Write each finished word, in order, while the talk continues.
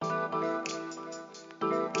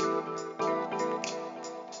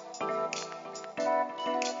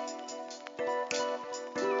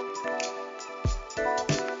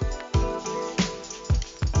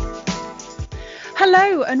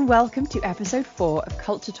Hello and welcome to episode 4 of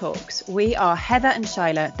Culture Talks. We are Heather and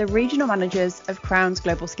Shaila, the regional managers of Crown's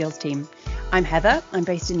Global Skills team. I'm Heather, I'm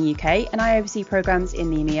based in the UK and I oversee programmes in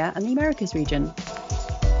the EMEA and the Americas region.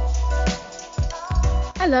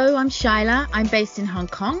 Hello, I'm Shaila, I'm based in Hong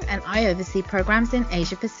Kong and I oversee programmes in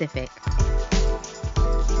Asia Pacific.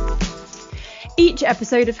 Each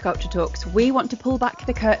episode of Culture Talks, we want to pull back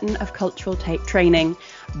the curtain of cultural training,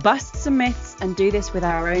 bust some myths and do this with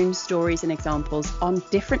our own stories and examples on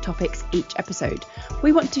different topics each episode.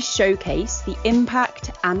 We want to showcase the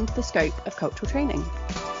impact and the scope of cultural training.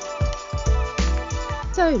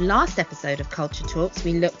 So last episode of Culture Talks,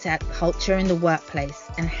 we looked at culture in the workplace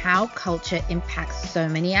and how culture impacts so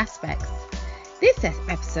many aspects. This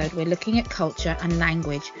episode, we're looking at culture and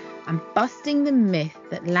language and busting the myth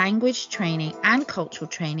that language training and cultural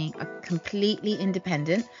training are completely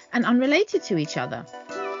independent and unrelated to each other.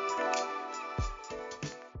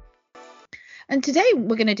 And today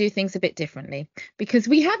we're going to do things a bit differently because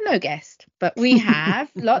we have no guest, but we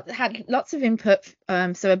have had lots of input.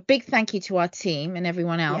 So a big thank you to our team and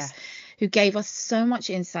everyone else who gave us so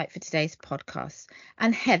much insight for today's podcast.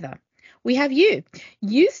 And Heather, we have you.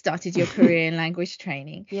 You started your career in language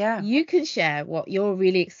training. Yeah. You can share what you're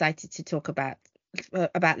really excited to talk about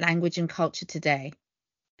language and culture today.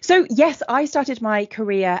 So yes, I started my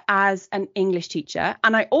career as an English teacher,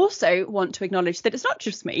 and I also want to acknowledge that it's not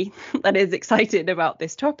just me that is excited about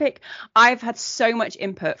this topic. I've had so much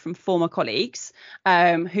input from former colleagues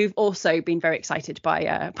who've also been very excited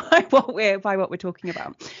by what we're talking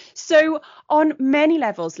about. So on many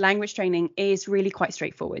levels, language training is really quite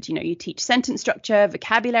straightforward. You know, you teach sentence structure,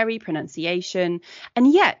 vocabulary, pronunciation,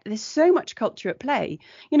 and yet there's so much culture at play.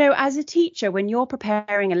 You know, as a teacher, when you're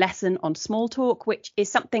preparing a lesson on small talk, which is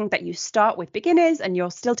something that you start with beginners and you're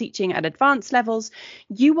still teaching at advanced levels,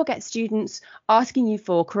 you will get students asking you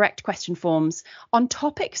for correct question forms on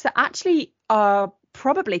topics that actually are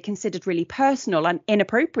probably considered really personal and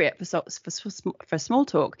inappropriate for small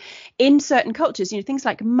talk in certain cultures, you know, things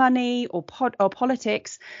like money or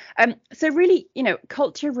politics. So really, you know,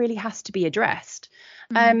 culture really has to be addressed.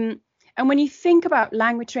 And when you think about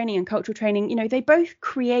language training and cultural training, you know, they both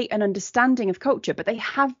create an understanding of culture, but they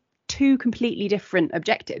have two completely different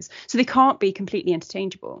objectives. So they can't be completely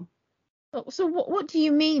interchangeable. So what do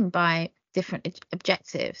you mean by different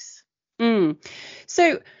objectives?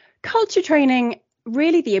 So culture training,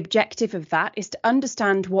 really the objective of that is to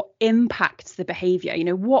understand what impacts the behavior, you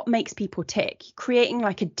know, what makes people tick, creating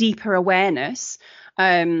like a deeper awareness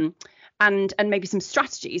and maybe some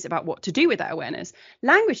strategies about what to do with that awareness.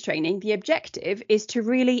 Language training, the objective is to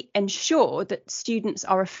really ensure that students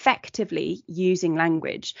are effectively using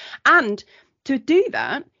language. And to do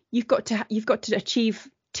that, you've got to achieve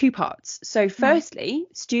two parts. So firstly,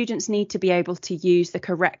 students need to be able to use the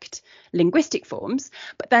correct linguistic forms,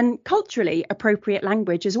 but then culturally appropriate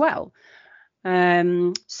language as well.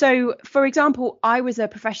 So, for example, I was a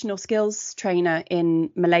professional skills trainer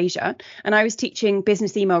in Malaysia and I was teaching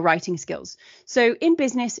business email writing skills. So in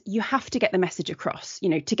business, you have to get the message across, you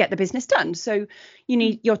know, to get the business done. So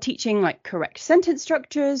you're teaching like correct sentence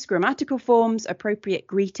structures, grammatical forms, appropriate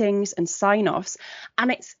greetings and sign-offs.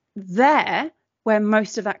 And it's there where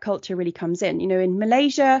most of that culture really comes in. You know, in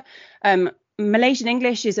Malaysia, Malaysian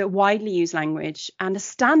English is a widely used language, and a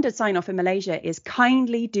standard sign-off in Malaysia is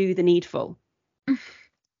kindly do the needful.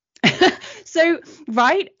 So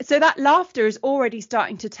that laughter is already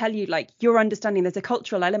starting to tell you, like, you're understanding there's a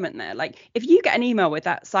cultural element there. Like, if you get an email with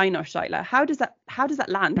that sign-off, Shaila, how does that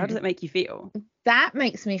land? How does it make you feel? That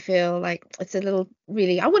makes me feel like it's a little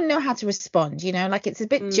really, I wouldn't know how to respond, you know, like it's a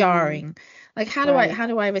bit jarring. Like, how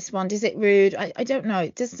do I respond? Is it rude? I don't know.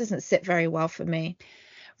 It just doesn't sit very well for me.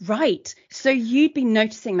 Right. So you'd be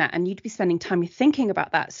noticing that and you'd be spending time thinking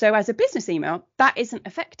about that. So as a business email, that isn't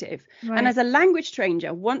effective. Right. And as a language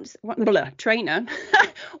trainer, once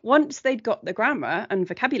they'd got the grammar and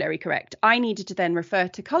vocabulary correct, I needed to then refer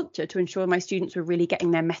to culture to ensure my students were really getting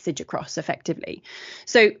their message across effectively.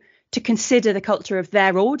 So to consider the culture of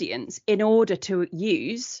their audience in order to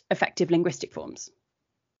use effective linguistic forms.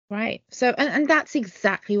 Right. So and that's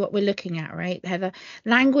exactly what we're looking at, right, Heather?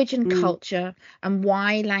 Language and culture, and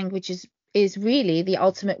why language is really the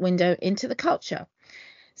ultimate window into the culture.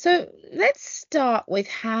 So let's start with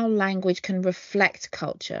how language can reflect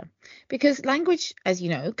culture, because language, as you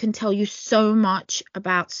know, can tell you so much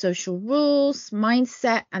about social rules,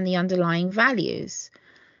 mindset, and the underlying values.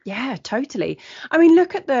 Yeah, totally. I mean,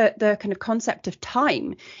 look at the kind of concept of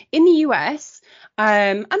time in the US,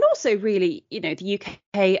 and also really, the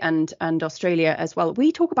UK and Australia as well.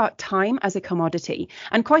 We talk about time as a commodity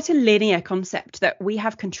and quite a linear concept that we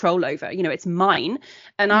have control over. It's mine,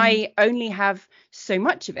 and I only have so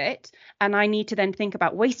much of it, and I need to then think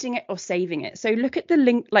about wasting it or saving it. So look at the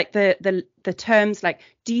link, like the terms like,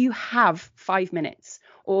 do you have 5 minutes?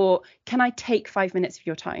 Or can I take 5 minutes of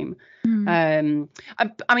your time? I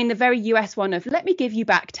mean, the very US one of let me give you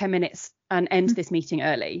back 10 minutes and end this meeting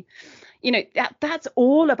early. That's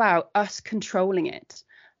all about us controlling it.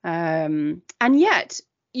 And yet,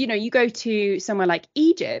 you go to somewhere like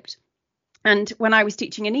Egypt. And when I was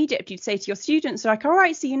teaching in Egypt, you'd say to your students, like, all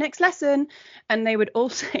right, see you next lesson. And they would all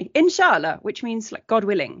say, Inshallah, which means like God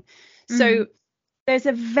willing. So there's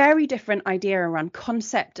a very different idea around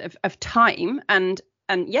concept of time and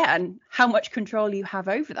how much control you have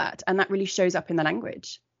over that. And that really shows up in the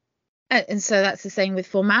language. And so that's the same with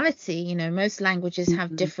formality. Most languages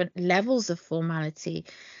have different levels of formality,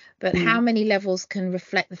 but how many levels can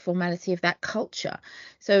reflect the formality of that culture?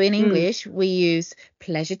 So in English, we use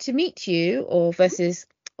pleasure to meet you or versus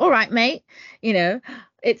all right, mate.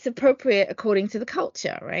 It's appropriate according to the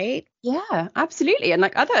culture, right? Yeah, absolutely. And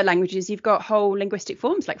like other languages, you've got whole linguistic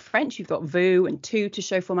forms like French, you've got vous and tu to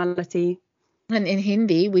show formality. And in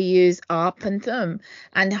Hindi, we use aap and tum.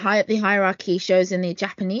 And the hierarchy shows in the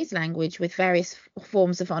Japanese language with various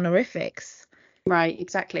forms of honorifics. Right,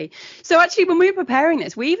 exactly. So actually, when we were preparing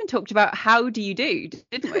this, we even talked about how do you do,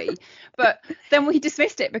 didn't we? But then we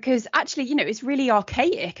dismissed it because actually, it's really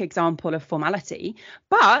archaic example of formality.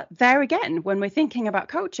 But there again, when we're thinking about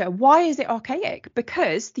culture, why is it archaic?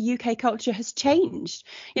 Because the UK culture has changed.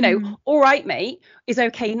 All right, mate, is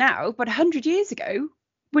okay now, but 100 years ago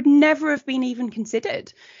would never have been even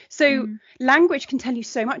considered. So language can tell you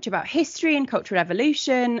so much about history and cultural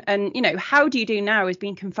evolution. And, how do you do now is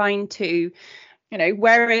being confined to,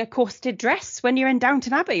 wearing a corseted dress when you're in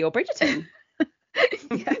Downton Abbey or Bridgerton.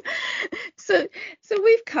 Yeah. So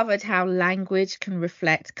we've covered how language can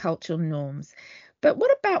reflect cultural norms. But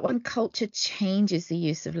what about when culture changes the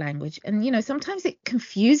use of language? And, sometimes it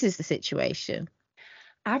confuses the situation.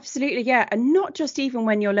 Absolutely, yeah. And not just even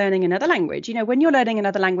when you're learning another language. When you're learning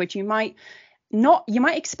another language, you might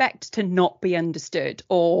expect to not be understood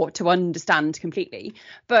or to understand completely.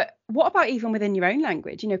 But what about even within your own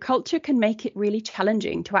language? Culture can make it really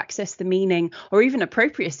challenging to access the meaning or even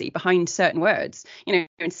appropriacy behind certain words. In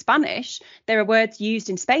Spanish, there are words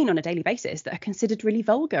used in Spain on a daily basis that are considered really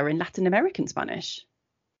vulgar in Latin American Spanish.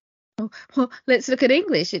 Well, let's look at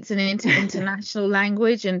English. It's an international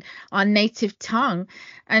language and our native tongue.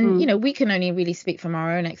 And, we can only really speak from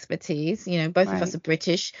our own expertise. Both of us are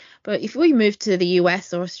British. But if we move to the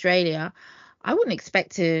US or Australia, I wouldn't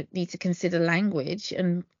expect to need to consider language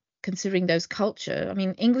and considering those culture. I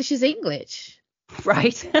mean, English is English.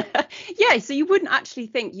 Right. Yeah. So you wouldn't actually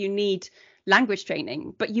think you need language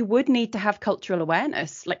training, but you would need to have cultural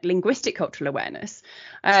awareness, like linguistic cultural awareness.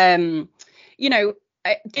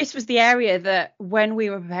 This was the area that when we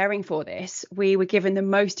were preparing for this, we were given the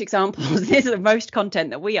most examples. This is the most content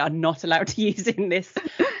that we are not allowed to use in this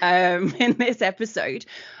episode.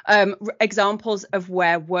 Examples of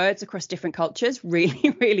where words across different cultures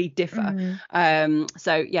really, really differ.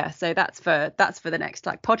 So that's for the next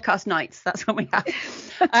like podcast nights. That's what we have.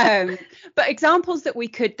 But examples that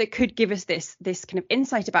could give us this kind of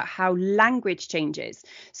insight about how language changes.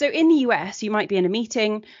 So in the US, you might be in a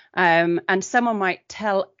meeting, and someone might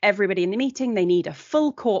tell everybody in the meeting they need a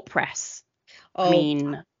full court press.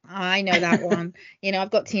 I know that one. I've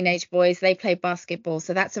got teenage boys, they play basketball,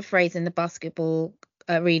 so that's a phrase in the basketball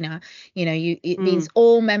arena. It means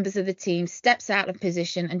all members of the team steps out of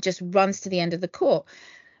position and just runs to the end of the court.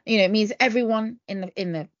 It means everyone in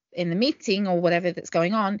the meeting or whatever that's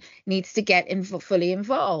going on needs to get fully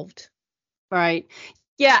involved. Right.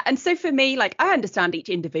 Yeah. And so for me, like, I understand each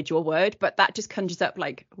individual word, but that just conjures up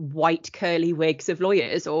like white curly wigs of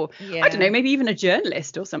lawyers or I don't know, maybe even a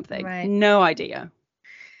journalist or something. Right. No idea.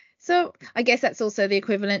 So I guess that's also the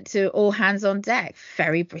equivalent to all hands on deck.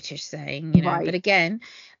 Very British saying, Right. But again,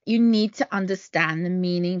 you need to understand the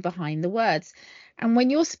meaning behind the words. And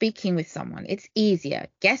when you're speaking with someone, it's easier.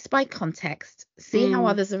 Guess by context, see how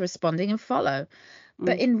others are responding and follow.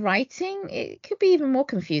 But in writing, it could be even more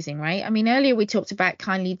confusing, right? I mean, earlier we talked about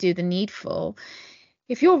kindly do the needful.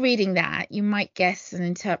 If you're reading that, you might guess and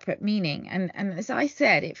interpret meaning. And as I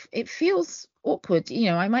said, it feels awkward.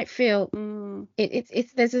 I might feel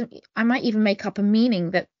I might even make up a meaning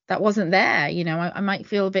that wasn't there. I might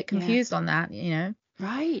feel a bit confused on that.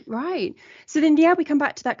 Right, right. So then, yeah, we come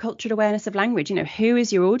back to that cultural awareness of language. Who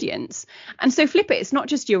is your audience? And so flip it, it's not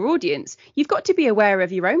just your audience. You've got to be aware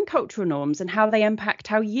of your own cultural norms and how they impact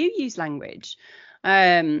how you use language.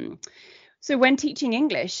 So when teaching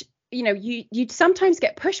English, you'd sometimes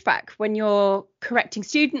get pushback when you're correcting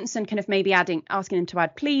students and kind of maybe asking them to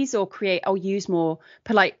add please or use more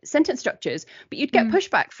polite sentence structures. But you'd get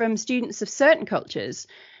pushback from students of certain cultures.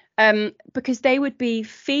 Because they would be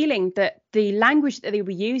feeling that the language that they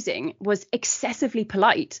were using was excessively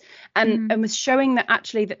polite and was showing that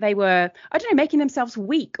actually that they were, I don't know, making themselves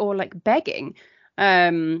weak or like begging.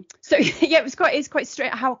 So yeah, it's quite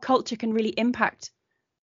straight how culture can really impact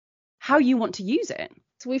how you want to use it.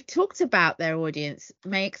 So we've talked about their audience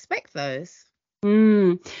may expect those.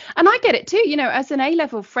 And I get it too. As an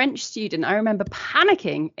A-level French student, I remember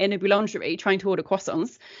panicking in a boulangerie trying to order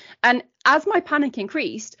croissants. And as my panic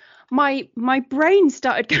increased, my brain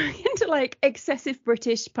started going into like excessive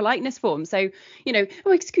British politeness form. So,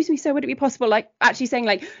 oh, excuse me, sir, would it be possible? Like actually saying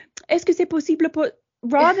like, est-ce que c'est possible pour...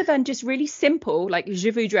 rather than just really simple, like je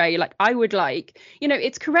voudrais, like I would like,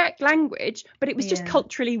 it's correct language, but it was just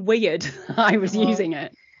culturally weird. I was using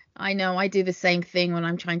it. I know I do the same thing when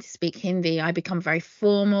I'm trying to speak Hindi. I become very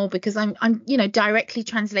formal because I'm directly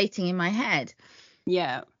translating in my head.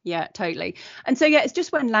 Yeah, totally. And so, yeah, it's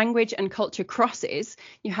just when language and culture crosses,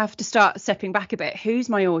 you have to start stepping back a bit. Who's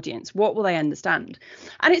my audience? What will they understand?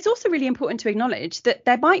 And it's also really important to acknowledge that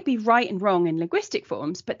there might be right and wrong in linguistic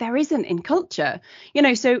forms, but there isn't in culture.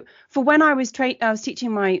 So for when I was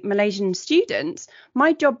teaching my Malaysian students,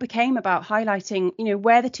 my job became about highlighting,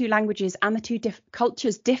 where the two languages and the two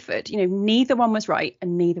cultures differed. Neither one was right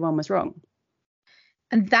and neither one was wrong.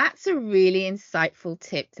 And that's a really insightful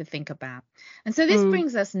tip to think about. And so this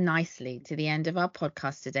brings us nicely to the end of our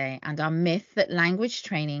podcast today and our myth that language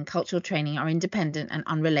training, cultural training are independent and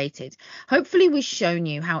unrelated. Hopefully we've shown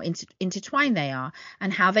you how intertwined they are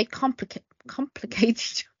and how they complement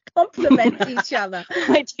each other.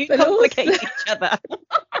 They do complicate each other.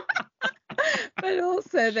 But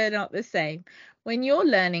also they're not the same. When you're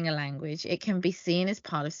learning a language, it can be seen as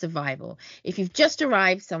part of survival. If you've just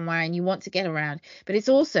arrived somewhere and you want to get around, but it's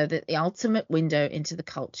also the ultimate window into the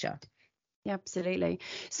culture. Yeah, absolutely.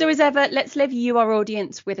 So as ever, let's leave you, our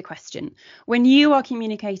audience, with a question. When you are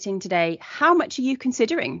communicating today, how much are you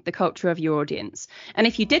considering the culture of your audience? And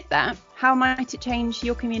if you did that, how might it change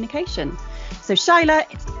your communication? So Shaila,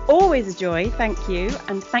 it's always a joy. Thank you.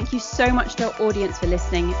 And thank you so much to our audience for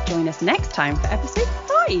listening. Join us next time for episode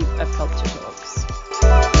 5 of Culture Talks.